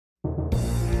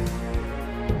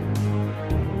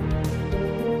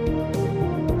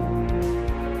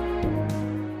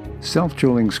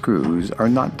Self-drilling screws are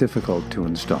not difficult to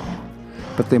install,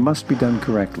 but they must be done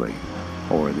correctly,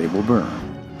 or they will burn.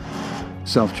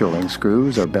 Self-drilling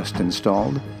screws are best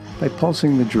installed by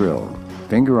pulsing the drill,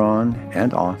 finger on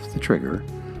and off the trigger,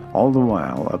 all the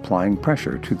while applying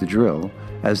pressure to the drill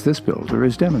as this builder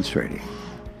is demonstrating.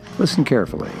 Listen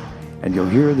carefully, and you'll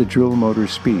hear the drill motor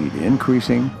speed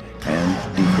increasing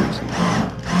and decreasing.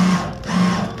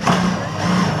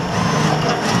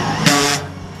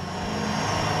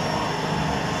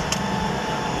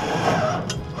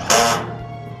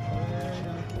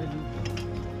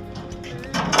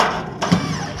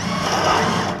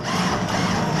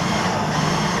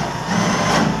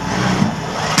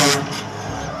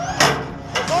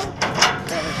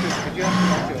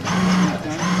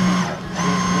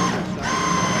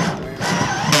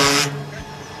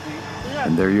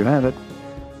 And there you have it,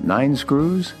 9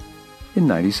 screws in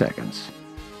 90 seconds.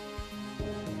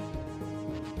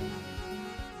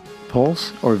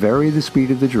 Pulse or vary the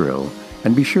speed of the drill,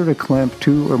 and be sure to clamp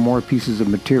 2 or more pieces of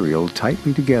material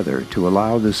tightly together to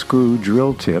allow the screw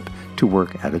drill tip to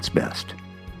work at its best.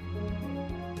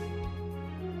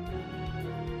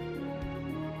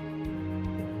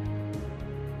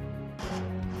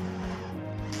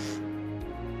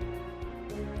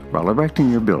 While erecting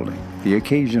your building, the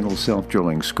occasional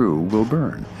self-drilling screw will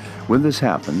burn. When this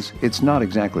happens, it's not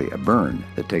exactly a burn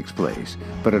that takes place,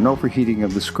 but an overheating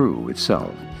of the screw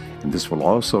itself, and this will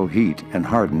also heat and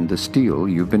harden the steel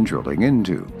you've been drilling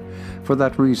into. For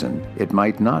that reason, it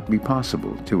might not be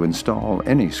possible to install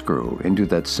any screw into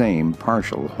that same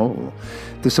partial hole.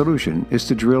 The solution is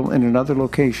to drill in another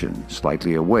location,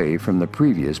 slightly away from the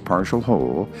previous partial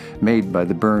hole made by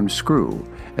the burned screw,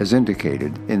 as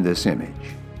indicated in this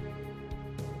image.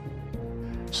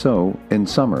 So, in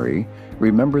summary,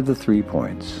 remember the 3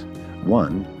 points.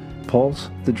 1. Pulse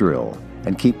the drill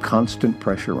and keep constant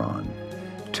pressure on.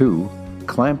 2.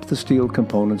 Clamp the steel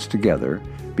components together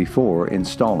before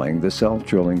installing the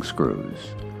self-drilling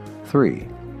screws. 3.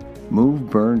 Move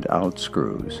burned out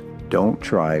screws. Don't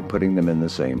try putting them in the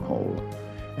same hole.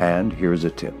 And here's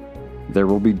a tip. There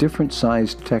will be different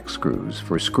sized Tek screws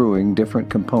for screwing different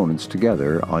components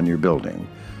together on your building.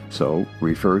 So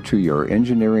refer to your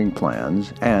engineering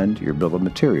plans and your bill of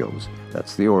materials,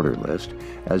 that's the order list,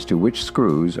 as to which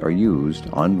screws are used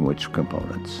on which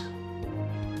components.